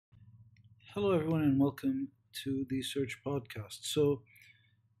Hello, everyone, and welcome to the Search Podcast.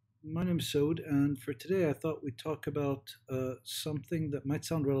 My name is Sod, and for today, I thought we'd talk about something that might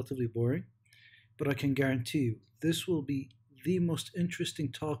sound relatively boring, but I can guarantee you this will be the most interesting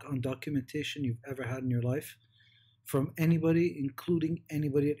talk on documentation you've ever had in your life from anybody, including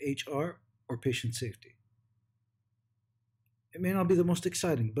anybody at HR or patient safety. It may not be the most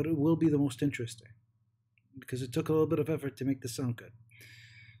exciting, but it will be the most interesting because it took a little bit of effort to make this sound good.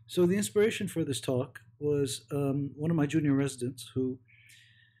 So the inspiration for this talk was one of my junior residents who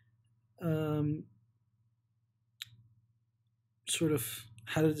um, sort of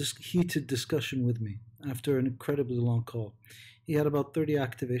had a heated discussion with me after an incredibly long call. He had about 30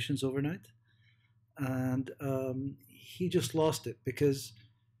 activations overnight, and he just lost it because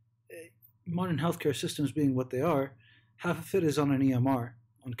modern healthcare systems being what they are, half of it is on an EMR,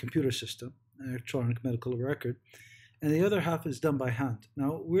 on a computer system, electronic medical record, and the other half is done by hand.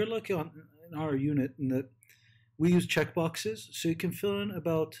 Now, we're lucky in our unit in that we use checkboxes, so you can fill in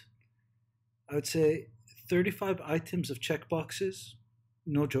about, I would say, 35 items of checkboxes,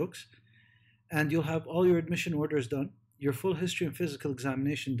 no jokes, and you'll have all your admission orders done, your full history and physical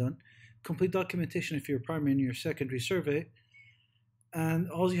examination done, complete documentation if you're primary and your secondary survey, and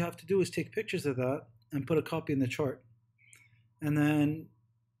all you have to do is take pictures of that and put a copy in the chart. And then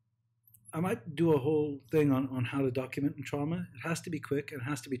I might do a whole thing on how to document in trauma. It has to be quick and it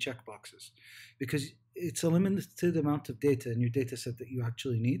has to be checkboxes because it's a limited amount of data in your data set that you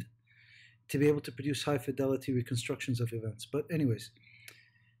actually need to be able to produce high fidelity reconstructions of events. But anyways,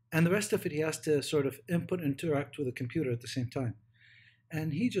 and the rest of it he has to sort of input and interact with a computer at the same time.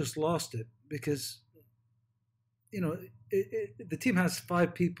 And he just lost it because, the team has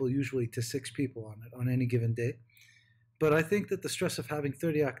 5 people usually to 6 people on it on any given day. But I think that the stress of having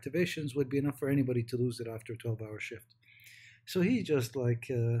 30 activations would be enough for anybody to lose it after a 12-hour shift. So he just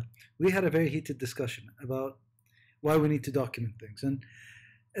we had a very heated discussion about why we need to document things. And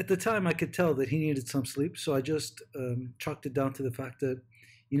at the time, I could tell that he needed some sleep. So I just chalked it down to the fact that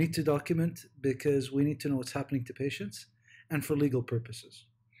you need to document because we need to know what's happening to patients and for legal purposes.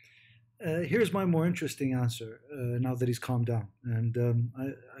 Here's my more interesting answer now that he's calmed down. And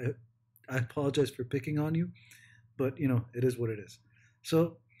I apologize for picking on you. But, it is what it is.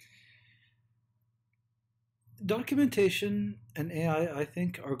 So documentation and AI, I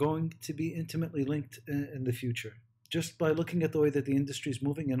think, are going to be intimately linked in the future, just by looking at the way that the industry is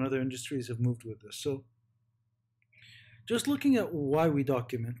moving and other industries have moved with this. So just looking at why we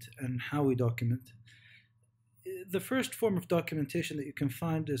document and how we document, the first form of documentation that you can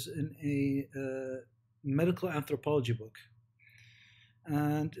find is in a medical anthropology book.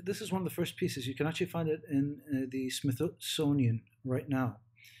 And this is one of the first pieces. You can actually find it in the Smithsonian right now.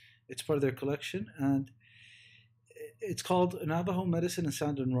 It's part of their collection, and it's called Navajo Medicine in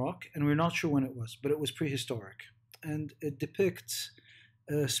Sand and Rock, and we're not sure when it was, but it was prehistoric. And it depicts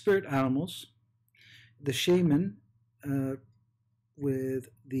spirit animals, the shaman with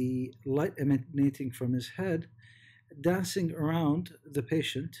the light emanating from his head, dancing around the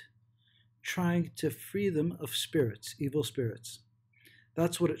patient, trying to free them of spirits, evil spirits.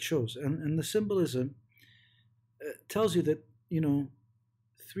 That's what it shows. And the symbolism tells you that,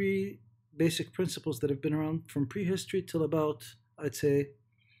 3 basic principles that have been around from prehistory till about, I'd say,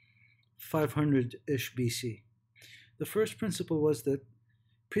 500-ish BC. The first principle was that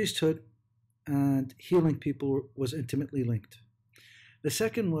priesthood and healing people was intimately linked. The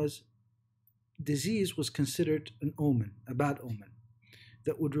second was disease was considered an omen, a bad omen,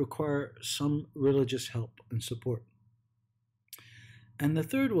 that would require some religious help and support. And the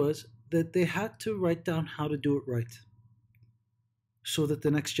third was that they had to write down how to do it right so that the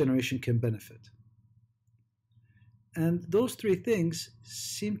next generation can benefit. And those 3 things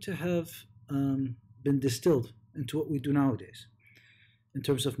seem to have been distilled into what we do nowadays in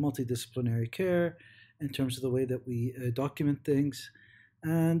terms of multidisciplinary care, in terms of the way that we document things.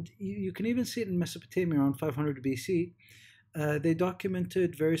 And you can even see it in Mesopotamia around 500 BC. They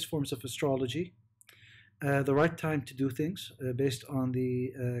documented various forms of astrology, the right time to do things based on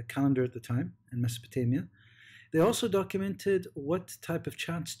the calendar at the time in Mesopotamia. They also documented what type of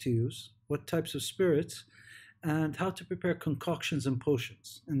chants to use, what types of spirits, and how to prepare concoctions and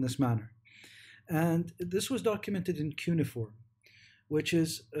potions in this manner. And this was documented in cuneiform, which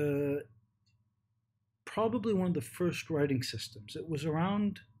is probably one of the first writing systems. It was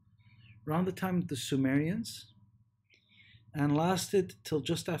around the time of the Sumerians and lasted till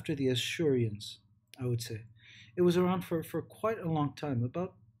just after the Ashurians, I would say. It was around for quite a long time,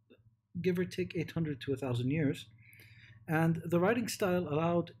 about give or take 800 to 1,000 years. And the writing style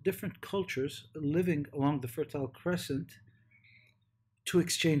allowed different cultures living along the Fertile Crescent to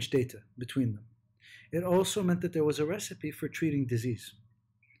exchange data between them. It also meant that there was a recipe for treating disease.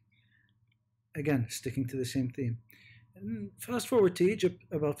 Again, sticking to the same theme. And fast forward to Egypt,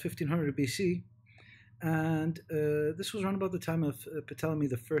 about 1500 BC, and this was around about the time of Ptolemy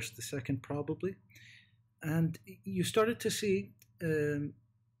the First, the Second, probably. And you started to see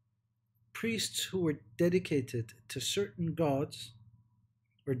priests who were dedicated to certain gods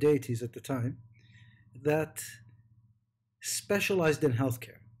or deities at the time that specialized in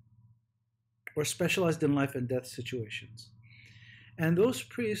healthcare or specialized in life and death situations. And those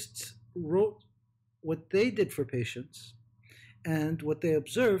priests wrote what they did for patients and what they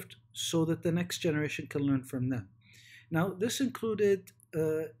observed so that the next generation can learn from them. Now, this included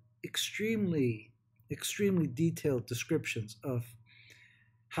extremely detailed descriptions of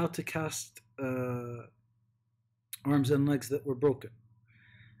how to cast arms and legs that were broken,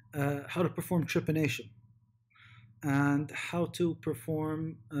 how to perform trepanation, and how to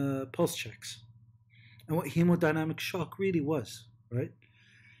perform pulse checks, and what hemodynamic shock really was, right?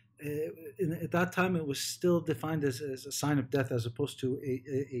 At that time, it was still defined as a sign of death as opposed to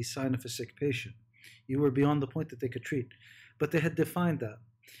a sign of a sick patient. You were beyond the point that they could treat. But they had defined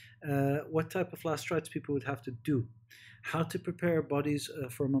that. What type of last rites people would have to do, how to prepare bodies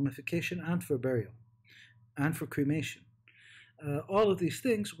for mummification and for burial, and for cremation. All of these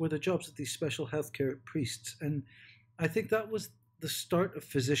things were the jobs of these special healthcare priests. And I think that was the start of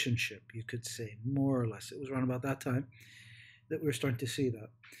physicianship, you could say, more or less. It was around about that time that we were starting to see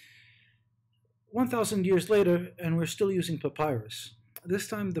that. 1,000 years later, and we're still using papyrus. This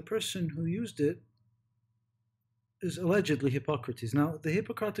time, the person who used it is allegedly Hippocrates. Now, the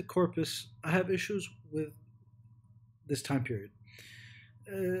Hippocratic corpus, I have issues with this time period.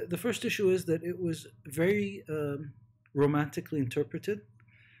 The first issue is that it was very romantically interpreted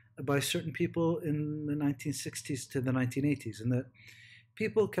by certain people in the 1960s to the 1980s, and that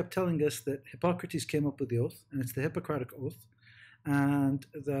people kept telling us that Hippocrates came up with the oath, and it's the Hippocratic Oath, and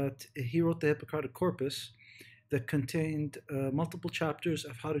that he wrote the Hippocratic Corpus that contained multiple chapters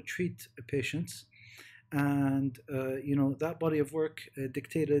of how to treat patients, and that body of work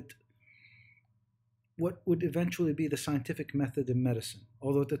dictated what would eventually be the scientific method in medicine,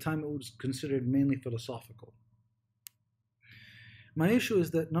 although at the time it was considered mainly philosophical. My issue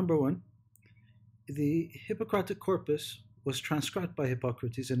is that, number one, the Hippocratic Corpus was transcribed by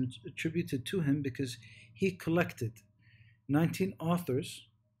Hippocrates and attributed to him because he collected 19 authors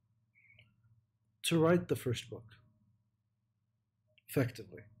to write the first book,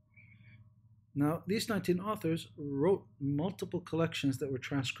 effectively. Now, these 19 authors wrote multiple collections that were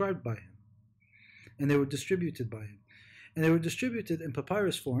transcribed by him, and they were distributed by him. And they were distributed in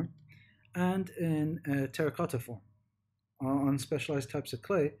papyrus form and in terracotta form on specialized types of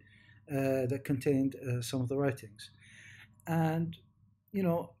clay that contained some of the writings. And,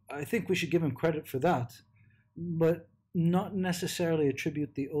 I think we should give him credit for that, but not necessarily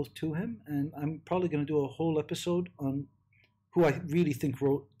attribute the oath to him. And I'm probably going to do a whole episode on who I really think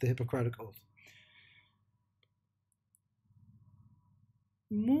wrote the Hippocratic Oath.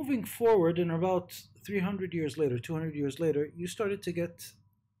 Moving forward, and about 300 years later, 200 years later, you started to get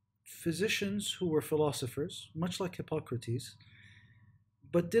physicians who were philosophers, much like Hippocrates,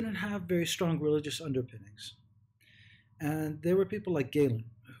 but didn't have very strong religious underpinnings. And there were people like Galen,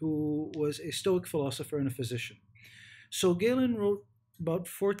 who was a Stoic philosopher and a physician. So Galen wrote about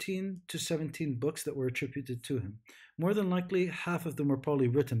 14 to 17 books that were attributed to him. More than likely, half of them were probably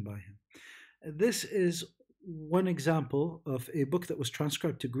written by him. This is one example of a book that was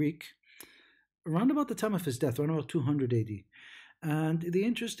transcribed to Greek around about the time of his death, around about 200 AD. And the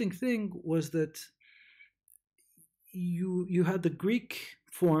interesting thing was that you had the Greek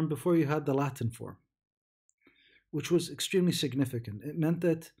form before you had the Latin form, which was extremely significant. It meant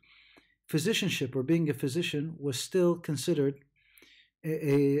that physicianship, or being a physician, was still considered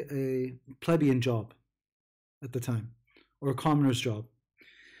a plebeian job at the time, or a commoner's job.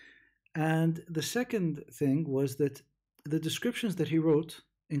 And the second thing was that the descriptions that he wrote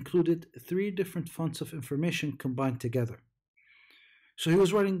included 3 different fonts of information combined together. So he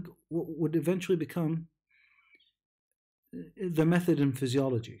was writing what would eventually become the method in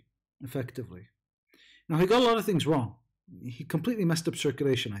physiology, effectively. Now, he got a lot of things wrong. He completely messed up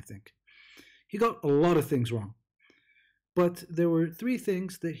circulation, I think. He got a lot of things wrong. But there were 3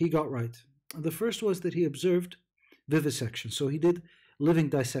 things that he got right. The first was that he observed vivisection. So he did living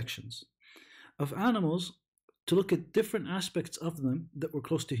dissections of animals to look at different aspects of them that were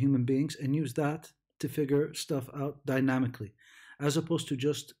close to human beings and use that to figure stuff out dynamically, as opposed to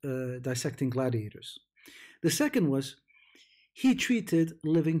just dissecting gladiators. The second was he treated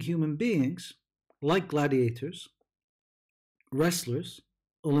living human beings like gladiators wrestlers,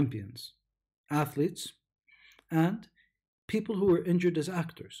 Olympians, athletes, and people who were injured as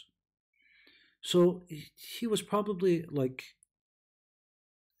actors. So he was probably like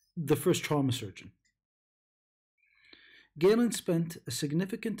the first trauma surgeon. Galen spent a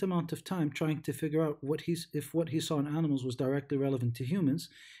significant amount of time trying to figure out if what he saw in animals was directly relevant to humans,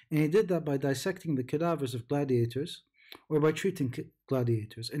 and he did that by dissecting the cadavers of gladiators or by treating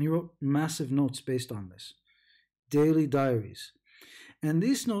gladiators, and he wrote massive notes based on this, daily diaries. And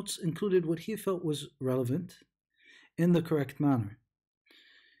these notes included what he felt was relevant in the correct manner.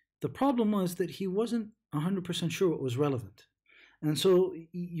 The problem was that he wasn't 100% sure what was relevant. And so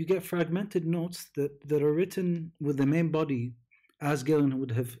you get fragmented notes that are written with the main body as Galen would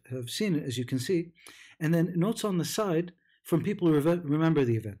have seen it, as you can see, and then notes on the side from people who remember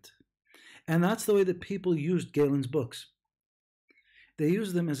the event. And that's the way that people used Galen's books. They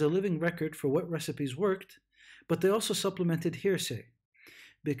used them as a living record for what recipes worked, but they also supplemented hearsay.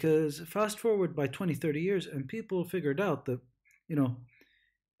 Because fast forward by 20, 30 years, and people figured out that,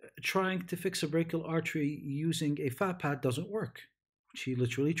 trying to fix a brachial artery using a fat pad doesn't work. She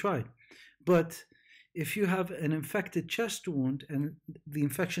literally tried. But if you have an infected chest wound and the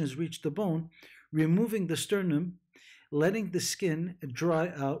infection has reached the bone, removing the sternum, letting the skin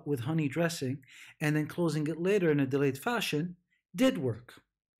dry out with honey dressing, and then closing it later in a delayed fashion did work.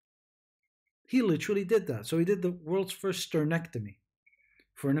 He literally did that. So he did the world's first sternectomy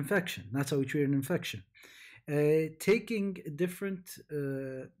for an infection. That's how he treated an infection. Taking different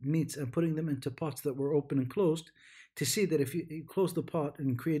meats and putting them into pots that were open and closed to see that if you closed the pot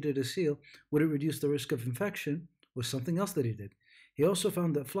and created a seal, would it reduce the risk of infection, was something else that he did. He also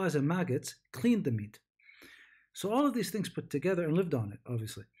found that flies and maggots cleaned the meat. So all of these things put together, and lived on it,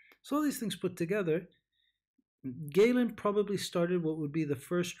 obviously. So all these things put together, Galen probably started what would be the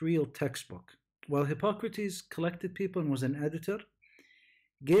first real textbook. While Hippocrates collected people and was an editor,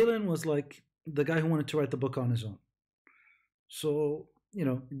 Galen was like the guy who wanted to write the book on his own. So,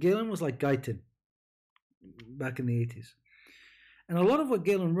 Galen was like Guyton back in the 80s. And a lot of what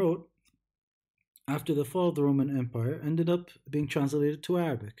Galen wrote after the fall of the Roman Empire ended up being translated to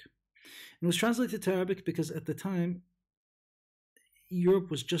Arabic. It was translated to Arabic because at the time,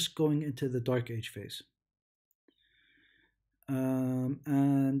 Europe was just going into the Dark Age phase.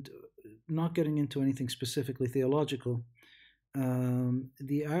 And not getting into anything specifically theological,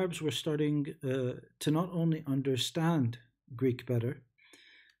 the Arabs were starting to not only understand Greek better,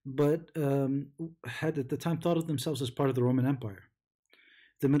 but had at the time thought of themselves as part of the Roman Empire.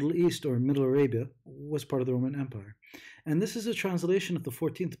 The Middle East, or Middle Arabia, was part of the Roman Empire. And this is a translation of the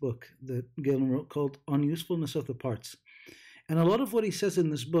 14th book that Galen wrote called On Usefulness of the Parts. And a lot of what he says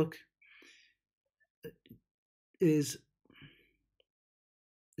in this book is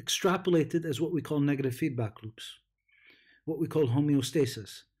extrapolated as what we call negative feedback loops, what we call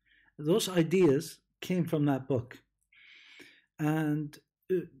homeostasis. Those ideas came from that book. And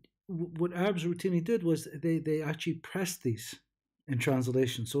what Arabs routinely did was they actually pressed these in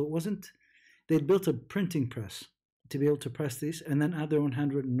translation. So it wasn't, they'd built a printing press to be able to press these and then add their own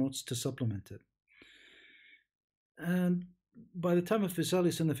handwritten notes to supplement it. And by the time of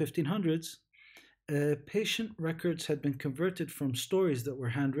Vesalius in the 1500s, patient records had been converted from stories that were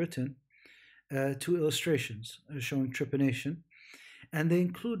handwritten to illustrations showing trepanation. And they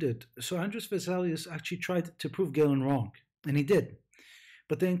included, so Andreas Vesalius actually tried to prove Galen wrong, and he did.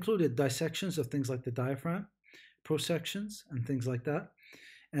 But they included dissections of things like the diaphragm, prosections, and things like that.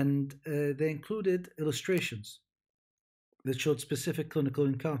 And they included illustrations that showed specific clinical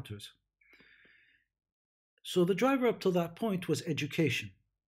encounters. So the driver up till that point was education.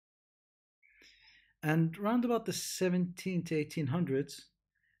 And around about the 17 to 1800s,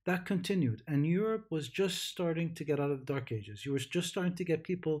 that continued. And Europe was just starting to get out of the Dark Ages. You were just starting to get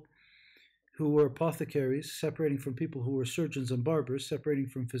people who were apothecaries separating from people who were surgeons and barbers, separating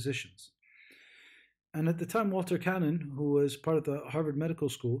from physicians. And at the time, Walter Cannon, who was part of the Harvard Medical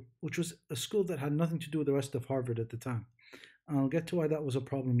School, which was a school that had nothing to do with the rest of Harvard at the time, and I'll get to why that was a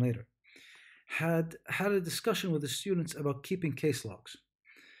problem later, had a discussion with the students about keeping case logs.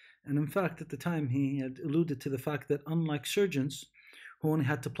 And in fact, at the time, he had alluded to the fact that unlike surgeons, who only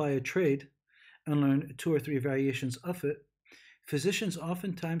had to ply a trade and learn 2 or 3 variations of it, physicians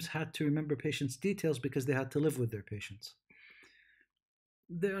oftentimes had to remember patients' details because they had to live with their patients.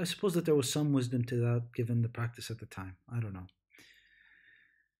 I suppose that there was some wisdom to that, given the practice at the time. I don't know.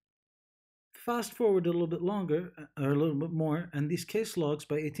 Fast forward a little bit longer, or a little bit more, and these case logs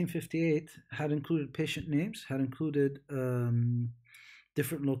by 1858 had included patient names, had included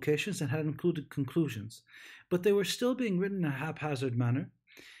different locations, and had included conclusions. But they were still being written in a haphazard manner,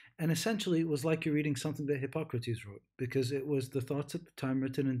 And essentially, it was like you're reading something that Hippocrates wrote, because it was the thoughts at the time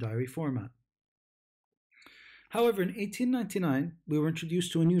written in diary format. However, in 1899, we were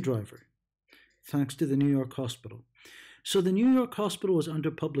introduced to a new driver, thanks to the New York hospital. So the New York hospital was under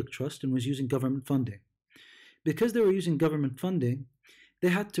public trust and was using government funding. Because they were using government funding, they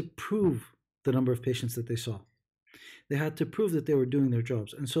had to prove the number of patients that they saw. They had to prove that they were doing their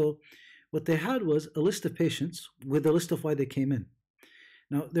jobs. And so what they had was a list of patients with a list of why they came in.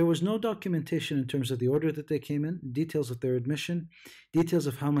 Now, there was no documentation in terms of the order that they came in, details of their admission, details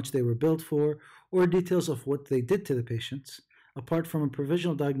of how much they were billed for, or details of what they did to the patients, apart from a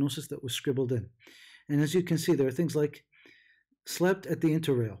provisional diagnosis that was scribbled in. And as you can see, there are things like slept at the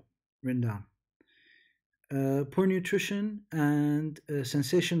interrail written down, poor nutrition, and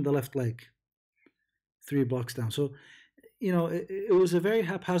sensation in the left leg, 3 blocks down. So, it was a very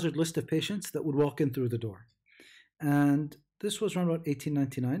haphazard list of patients that would walk in through the door. And this was around about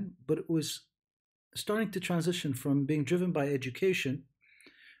 1899, but it was starting to transition from being driven by education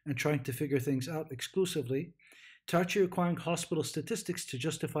and trying to figure things out exclusively to actually requiring hospital statistics to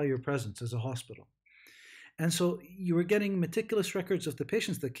justify your presence as a hospital. And so you were getting meticulous records of the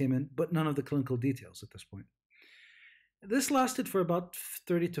patients that came in, but none of the clinical details at this point. This lasted for about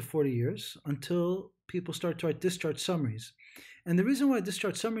 30 to 40 years until people started to write discharge summaries. And the reason why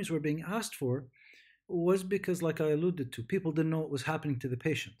discharge summaries were being asked for was because, like I alluded to, people didn't know what was happening to the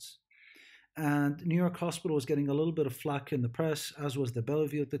patients. And New York Hospital was getting a little bit of flack in the press, as was the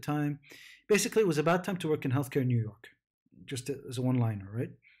Bellevue at the time. Basically, it was a bad time to work in healthcare in New York, just as a one-liner,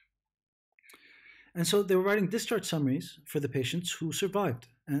 right? And so they were writing discharge summaries for the patients who survived.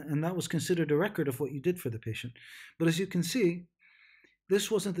 And that was considered a record of what you did for the patient. But as you can see, this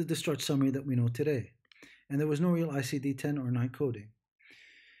wasn't the discharge summary that we know today. And there was no real ICD-10 or 9 coding.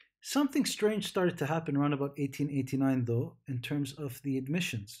 Something strange started to happen around about 1889, though, in terms of the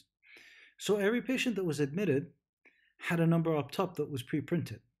admissions. So every patient that was admitted had a number up top that was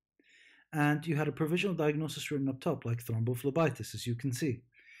pre-printed. And you had a provisional diagnosis written up top, like thrombophlebitis, as you can see.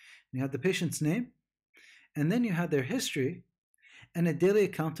 You had the patient's name, and then you had their history and a daily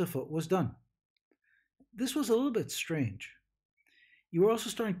account of what was done. This was a little bit strange. You were also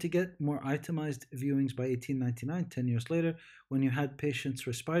starting to get more itemized viewings by 1899, 10 years later, when you had patients'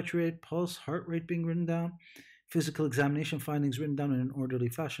 respiratory rate, pulse, heart rate being written down, physical examination findings written down in an orderly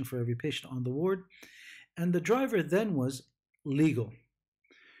fashion for every patient on the ward. And the driver then was legal.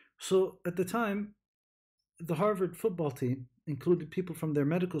 So at the time, the Harvard football team included people from their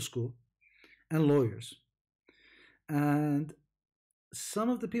medical school and lawyers. And some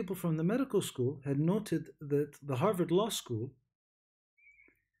of the people from the medical school had noted that the Harvard Law School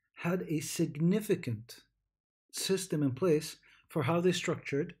had a significant system in place for how they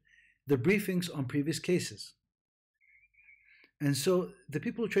structured the briefings on previous cases. And so the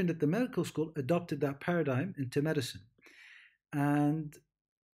people who trained at the medical school adopted that paradigm into medicine. And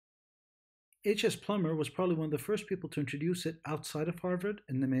H.S. Plummer was probably one of the first people to introduce it outside of Harvard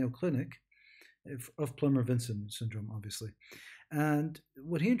in the Mayo Clinic, of Plummer-Vinson syndrome, obviously. And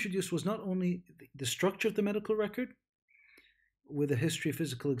what he introduced was not only the structure of the medical record, with a history,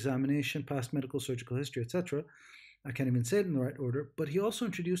 physical examination, past medical, surgical history, etc. I can't even say it in the right order, but he also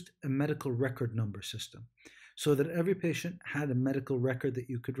introduced a medical record number system so that every patient had a medical record that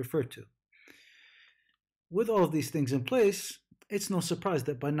you could refer to. With all of these things in place, it's no surprise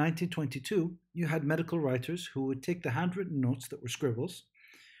that by 1922, you had medical writers who would take the handwritten notes that were scribbles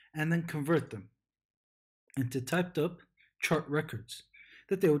and then convert them into typed up chart records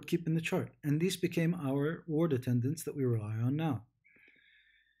that they would keep in the chart. And these became our ward attendants that we rely on now.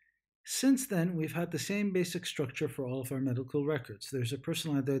 Since then, we've had the same basic structure for all of our medical records. There's a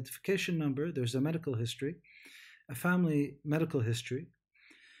personal identification number, there's a medical history, a family medical history,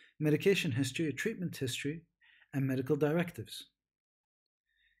 medication history, a treatment history, and medical directives.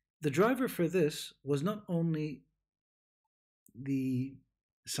 The driver for this was not only the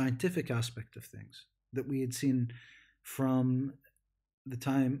scientific aspect of things that we had seen from the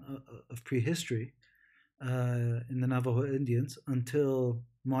time of prehistory in the Navajo Indians until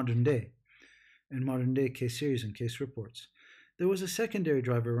modern day, in modern day case series and case reports. There was a secondary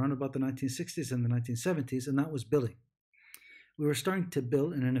driver around about the 1960s and the 1970s, and that was billing. We were starting to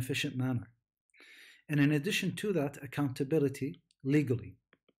bill in an efficient manner. And in addition to that, accountability legally.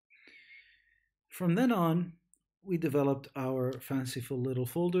 From then on, we developed our fanciful little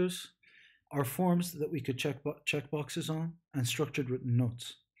folders, our forms that we could check boxes on, and structured written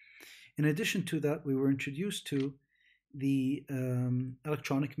notes. In addition to that, we were introduced to the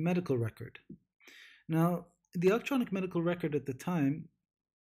electronic medical record. Now, the electronic medical record at the time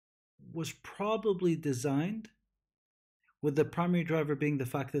was probably designed with the primary driver being the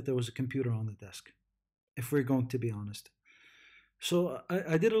fact that there was a computer on the desk, if we're going to be honest. So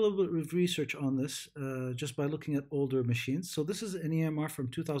I did a little bit of research on this just by looking at older machines. So this is an EMR from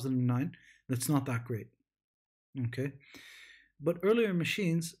 2009 that's not that great, okay? But earlier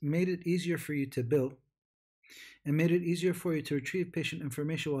machines made it easier for you to bill and made it easier for you to retrieve patient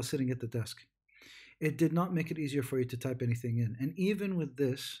information while sitting at the desk. It did not make it easier for you to type anything in. And even with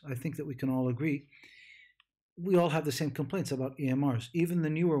this, I think that we can all agree, we all have the same complaints about EMRs, even the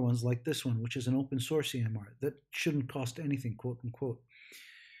newer ones like this one, which is an open source EMR that shouldn't cost anything, quote unquote.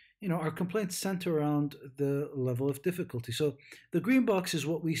 Our complaints center around the level of difficulty. So the green box is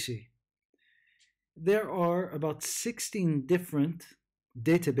what we see. There are about 16 different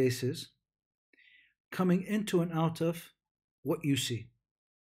databases coming into and out of what you see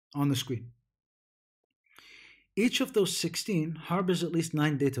on the screen. Each of those 16 harbors at least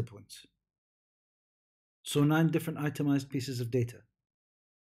 9 data points. So 9 different itemized pieces of data.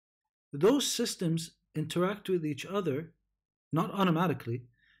 Those systems interact with each other, not automatically,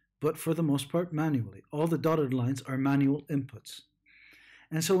 but for the most part manually. All the dotted lines are manual inputs.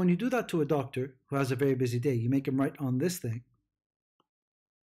 And so when you do that to a doctor who has a very busy day, you make him write on this thing,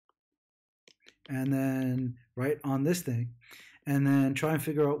 and then write on this thing, and then try and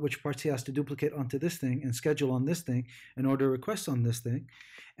figure out which parts he has to duplicate onto this thing and schedule on this thing and order requests on this thing,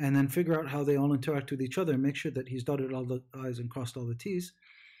 and then figure out how they all interact with each other and make sure that he's dotted all the I's and crossed all the T's.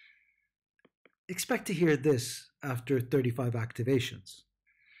 Expect to hear this after 35 activations.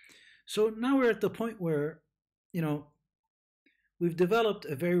 So now we're at the point where, we've developed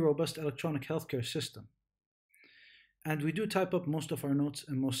a very robust electronic healthcare system. And we do type up most of our notes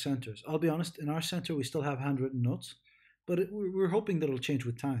in most centers. I'll be honest, in our center, we still have handwritten notes, but we're hoping that it'll change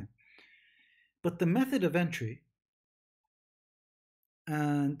with time. But the method of entry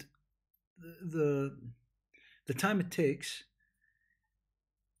and the time it takes,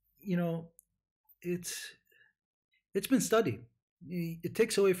 it's been studied. It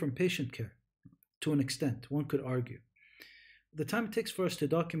takes away from patient care to an extent, one could argue. The time it takes for us to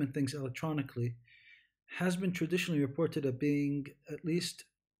document things electronically has been traditionally reported as being at least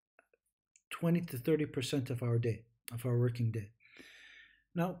 20 to 30% of our day, of our working day.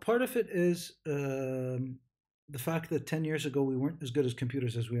 Now, part of it is the fact that 10 years ago we weren't as good as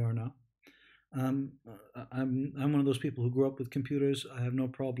computers as we are now. I'm one of those people who grew up with computers. I have no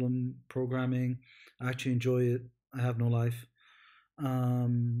problem programming. I actually enjoy it. I have no life.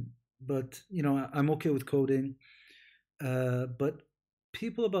 But I'm okay with coding. But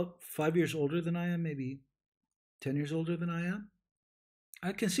people about 5 years older than I am, maybe 10 years older than I am,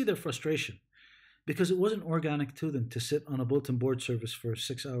 I can see their frustration because it wasn't organic to them to sit on a bulletin board service for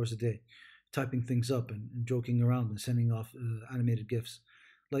 6 hours a day, typing things up and joking around and sending off animated GIFs.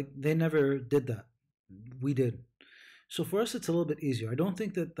 Like, they never did that. We did. So for us, it's a little bit easier. I don't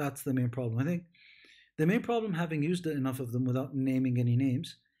think that that's the main problem. I think the main problem, having used enough of them without naming any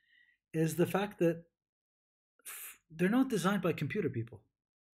names, is the fact that they're not designed by computer people.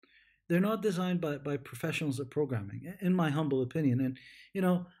 They're not designed by professionals at programming, in my humble opinion. And,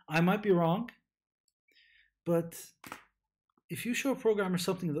 I might be wrong, but if you show a programmer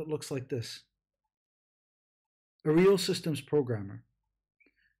something that looks like this, a real systems programmer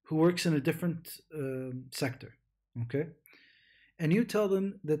who works in a different sector, okay, and you tell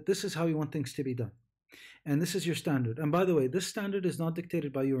them that this is how you want things to be done, and this is your standard. And by the way, this standard is not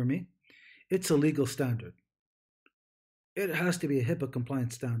dictated by you or me. It's a legal standard. It has to be a HIPAA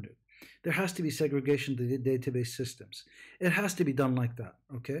compliant standard. There has to be segregation to the database systems. It has to be done like that,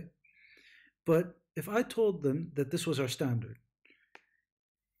 okay? But if I told them that this was our standard,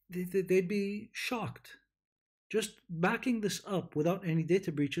 they'd be shocked. Just backing this up without any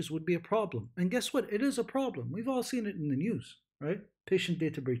data breaches would be a problem. And guess what? It is a problem. We've all seen it in the news, right? Patient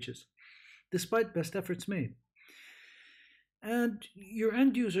data breaches, despite best efforts made. And your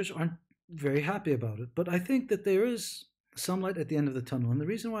end users aren't very happy about it. But I think that there is some light at the end of the tunnel. And the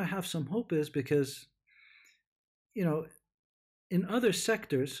reason why I have some hope is because, in other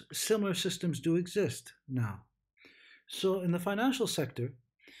sectors, similar systems do exist now. So in the financial sector,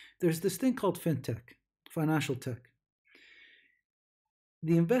 there's this thing called fintech, financial tech.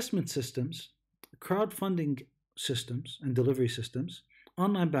 The investment systems, crowdfunding systems and delivery systems,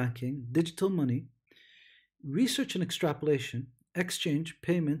 online banking, digital money, research and extrapolation, exchange,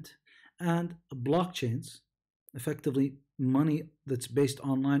 payment, and blockchains, effectively money that's based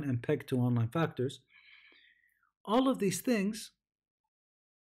online and pegged to online factors, all of these things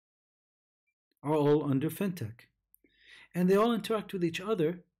are all under fintech. And they all interact with each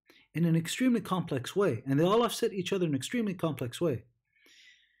other in an extremely complex way. And they all offset each other in an extremely complex way.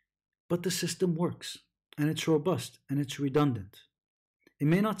 But the system works. and it's robust and it's redundant. It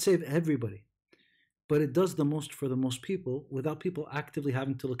may not save everybody, but it does the most for the most people without people actively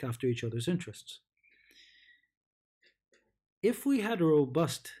having to look after each other's interests. If we had a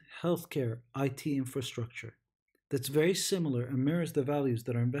robust healthcare IT infrastructure that's very similar and mirrors the values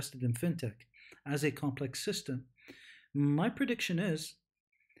that are invested in fintech as a complex system, my prediction is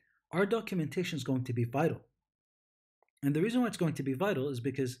our documentation is going to be vital. And the reason why it's going to be vital is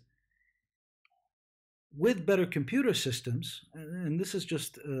because with better computer systems, and this is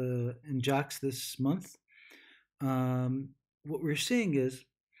just in JAX this month, what we're seeing is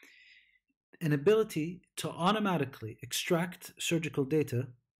an ability to automatically extract surgical data,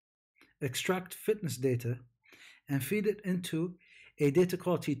 extract fitness data, and feed it into a data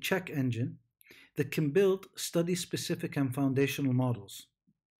quality check engine that can build study specific and foundational models.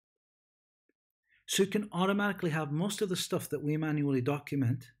 So you can automatically have most of the stuff that we manually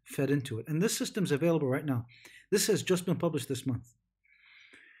document fed into it. And this system is available right now. This has just been published this month.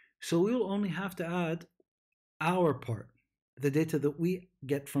 So we will only have to add our part, the data that we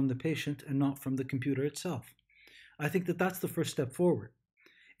get from the patient and not from the computer itself. I think that that's the first step forward.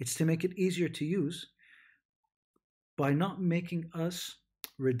 It's to make it easier to use by not making us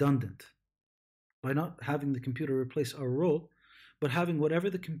redundant, by not having the computer replace our role, but having whatever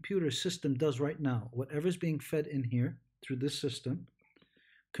the computer system does right now, whatever's being fed in here through this system,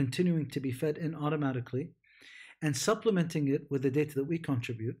 continuing to be fed in automatically, and supplementing it with the data that we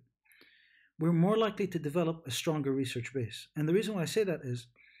contribute, we're more likely to develop a stronger research base. And the reason why I say that is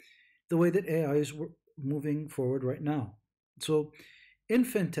the way that AI is moving forward right now. So in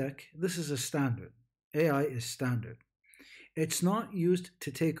fintech, this is a standard. AI is standard. It's not used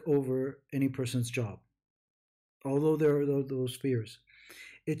to take over any person's job, although there are those fears.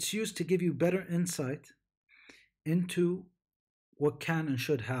 It's used to give you better insight into what can and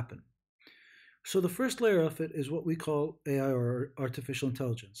should happen. So the first layer of it is what we call AI or artificial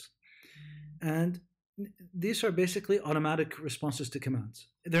intelligence. And these are basically automatic responses to commands.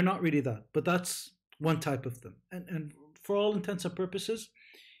 They're not really that, but that's one type of them. And for all intents and purposes,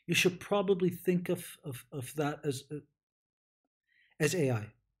 you should probably think of that as AI.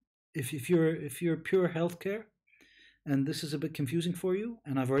 If you're pure healthcare, and this is a bit confusing for you,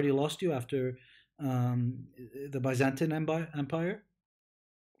 and I've already lost you after the Byzantine Empire,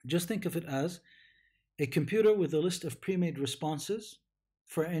 just think of it as a computer with a list of pre-made responses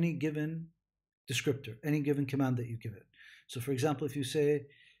for any given descriptor, any given command that you give it. So for example, if you say,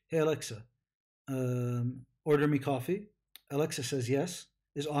 hey Alexa, order me coffee, Alexa says yes,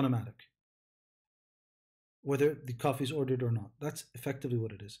 is automatic, whether the coffee is ordered or not. That's effectively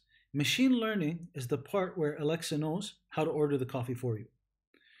what it is. Machine learning is the part where Alexa knows how to order the coffee for you.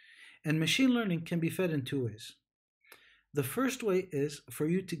 And machine learning can be fed in two ways. The first way is for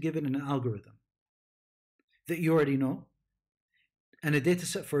you to give it an algorithm that you already know and a data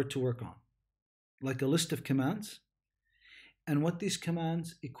set for it to work on, like a list of commands and what these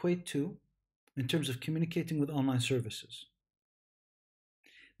commands equate to in terms of communicating with online services.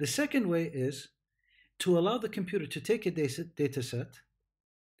 The second way is to allow the computer to take a data set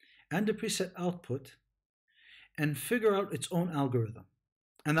and a preset output and figure out its own algorithm.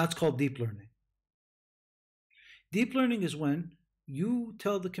 And that's called deep learning. Deep learning is when you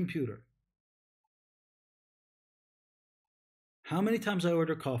tell the computer how many times I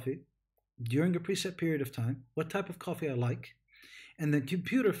order coffee during a preset period of time, what type of coffee I like, and the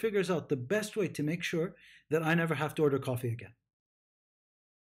computer figures out the best way to make sure that I never have to order coffee again.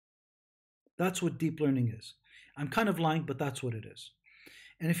 That's what deep learning is. I'm kind of lying, but that's what it is.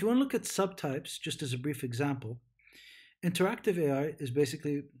 And if you want to look at subtypes, just as a brief example, interactive AI is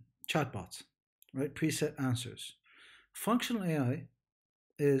basically chatbots, right? Preset answers. Functional AI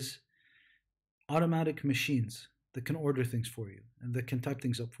is automatic machines that can order things for you and that can type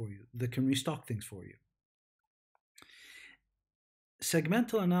things up for you, that can restock things for you.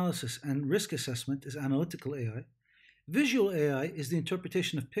 Segmental analysis and risk assessment is analytical AI. Visual AI is the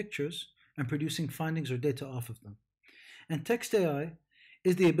interpretation of pictures and producing findings or data off of them. And text AI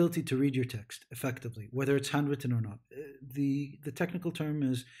is the ability to read your text effectively, whether it's handwritten or not. The technical term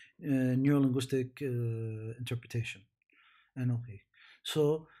is neurolinguistic interpretation, NLP.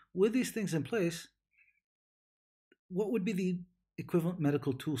 So with these things in place, what would be the equivalent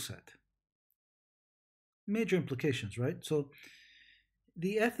medical tool set? Major implications, right? So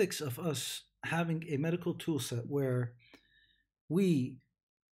the ethics of us having a medical tool set where we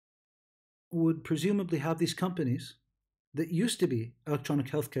would presumably have these companies that used to be electronic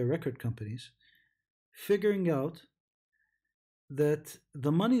healthcare record companies figuring out that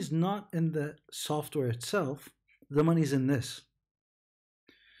the money's not in the software itself, the money's in this.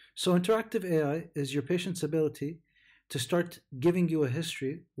 So interactive AI is your patient's ability to start giving you a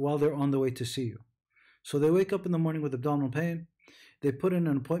history while they're on the way to see you. So they wake up in the morning with abdominal pain. They put in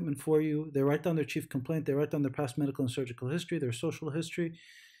an appointment for you. They write down their chief complaint. They write down their past medical and surgical history, their social history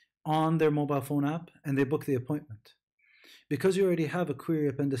on their mobile phone app, and they book the appointment. Because you already have a query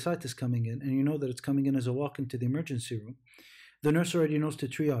appendicitis coming in, and you know that it's coming in as a walk into the emergency room, the nurse already knows to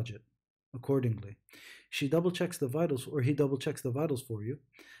triage it accordingly. She double checks the vitals, or he double checks the vitals for you,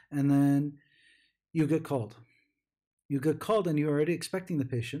 and then you get called. You get called and you're already expecting the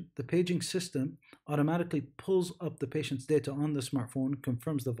patient. The paging system automatically pulls up the patient's data on the smartphone,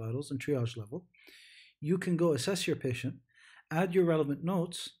 confirms the vitals and triage level. You can go assess your patient, add your relevant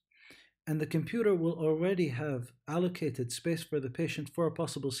notes, and the computer will already have allocated space for the patient for a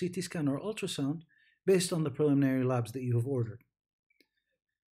possible CT scan or ultrasound based on the preliminary labs that you have ordered.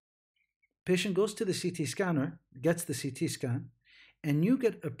 Patient goes to the CT scanner, gets the CT scan, and you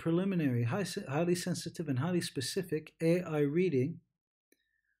get a preliminary, highly sensitive and highly specific AI reading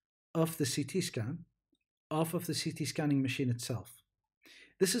of the CT scan off of the CT scanning machine itself.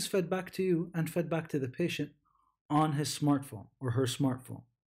 This is fed back to you and fed back to the patient on his smartphone or her smartphone.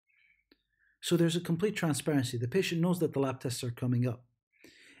 So there's a complete transparency. The patient knows that the lab tests are coming up.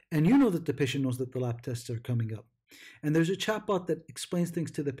 And you know that the patient knows that the lab tests are coming up. And there's a chatbot that explains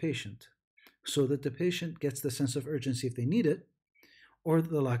things to the patient so that the patient gets the sense of urgency if they need it, or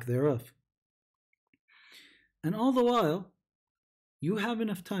the lack thereof. And all the while, you have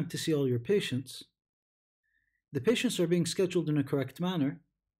enough time to see all your patients. The patients are being scheduled in a correct manner.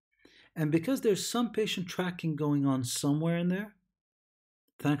 And because there's some patient tracking going on somewhere in there,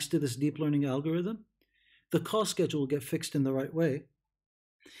 thanks to this deep learning algorithm, the call schedule will get fixed in the right way,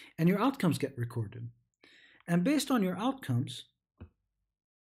 and your outcomes get recorded. And based on your outcomes,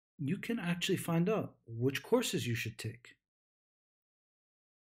 you can actually find out which courses you should take,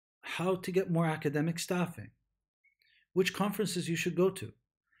 how to get more academic staffing, which conferences you should go to,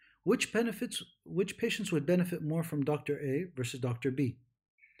 which patients would benefit more from Dr. A versus Dr. B.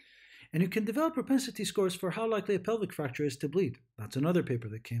 And you can develop propensity scores for how likely a pelvic fracture is to bleed. That's another paper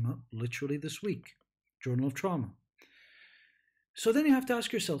that came out literally this week, Journal of Trauma. So then you have to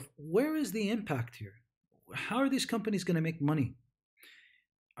ask yourself, where is the impact here? How are these companies going to make money?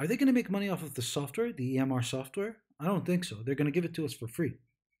 Are they going to make money off of the software, the EMR software? I don't think so. They're going to give it to us for free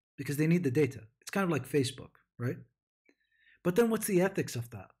because they need the data. It's kind of like Facebook, right? But then what's the ethics of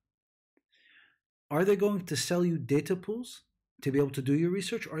that? Are they going to sell you data pools to be able to do your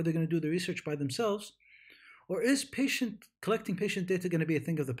research, or are they going to do the research by themselves? Or is collecting patient data going to be a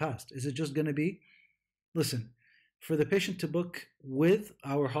thing of the past? Is it just going to be, listen, for the patient to book with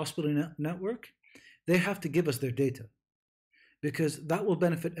our hospital network, they have to give us their data because that will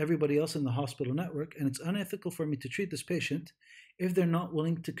benefit everybody else in the hospital network, and it's unethical for me to treat this patient if they're not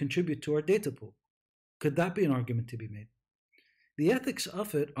willing to contribute to our data pool. Could that be an argument to be made? The ethics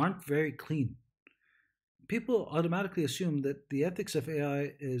of it aren't very clean. People automatically assume that the ethics of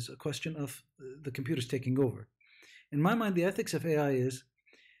AI is a question of the computers taking over. In my mind, the ethics of AI is,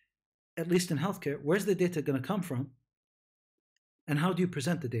 at least in healthcare, where's the data going to come from? And how do you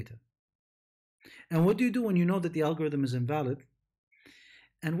present the data? And what do you do when you know that the algorithm is invalid?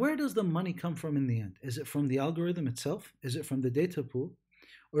 And where does the money come from in the end? Is it from the algorithm itself? Is it from the data pool?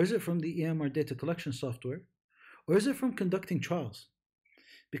 Or is it from the EMR data collection software? Or is it from conducting trials?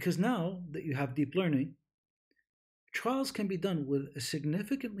 Because now that you have deep learning, trials can be done with a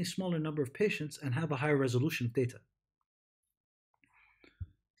significantly smaller number of patients and have a higher resolution of data.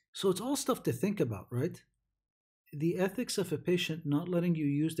 So it's all stuff to think about, right? The ethics of a patient not letting you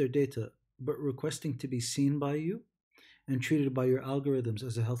use their data, but requesting to be seen by you and treated by your algorithms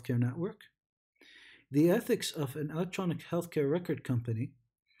as a healthcare network. The ethics of an electronic healthcare record company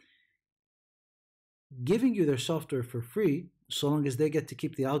giving you their software for free, so long as they get to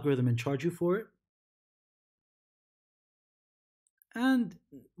keep the algorithm and charge you for it. And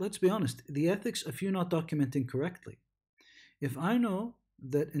let's be honest, the ethics of you not documenting correctly. If I know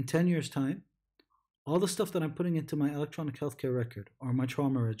that in 10 years' time, all the stuff that I'm putting into my electronic healthcare record, or my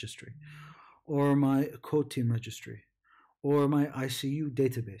trauma registry, or my code team registry, or my ICU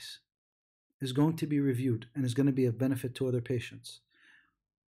database is going to be reviewed and is going to be of benefit to other patients,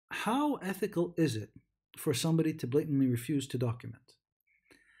 how ethical is it for somebody to blatantly refuse to document?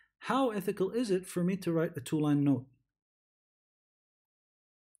 How ethical is it for me to write a 2-line note,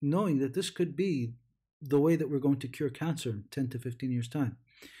 knowing that this could be the way that we're going to cure cancer in 10 to 15 years' time,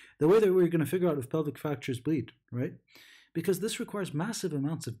 the way that we're going to figure out if pelvic fractures bleed, right? Because this requires massive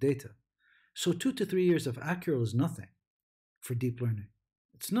amounts of data. So 2 to 3 years of accurate is nothing for deep learning.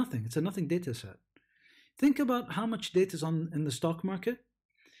 It's nothing. It's a nothing data set. Think about how much data is in the stock market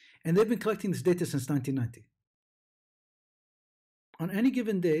And they've been collecting this data since 1990. On any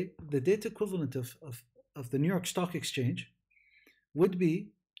given day, the data equivalent of the New York Stock Exchange would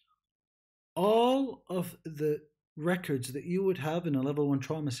be all of the records that you would have in a level 1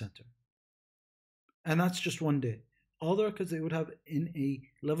 trauma center. And that's just one day. All the records they would have in a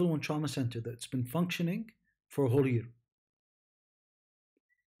level 1 trauma center that's been functioning for a whole year.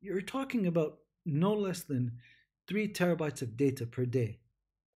 You're talking about no less than 3 terabytes of data per day,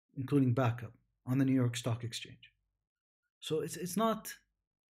 including backup, on the New York Stock Exchange. So it's not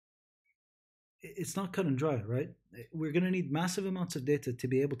cut and dry, right? We're going to need massive amounts of data to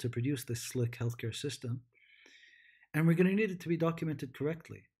be able to produce this slick healthcare system, and we're going to need it to be documented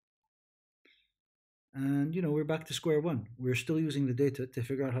correctly. And we're back to square one. We're still using the data to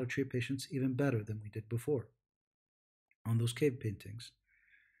figure out how to treat patients even better than we did before on those cave paintings.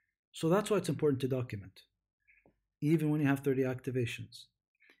 So that's why it's important to document, even when you have 30 activations.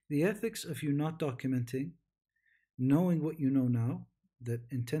 The ethics of you not documenting, knowing what you know now, that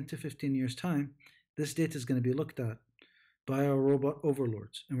in 10 to 15 years' time, this data is going to be looked at by our robot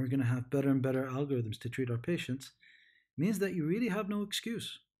overlords, and we're going to have better and better algorithms to treat our patients, means that you really have no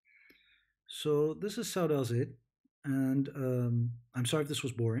excuse. So this is Saud Al-Zaid, and I'm sorry if this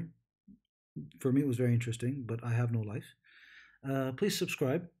was boring. For me, it was very interesting, but I have no life. Please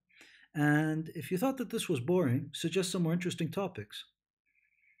subscribe. And if you thought that this was boring, suggest some more interesting topics.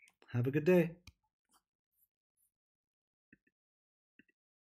 Have a good day.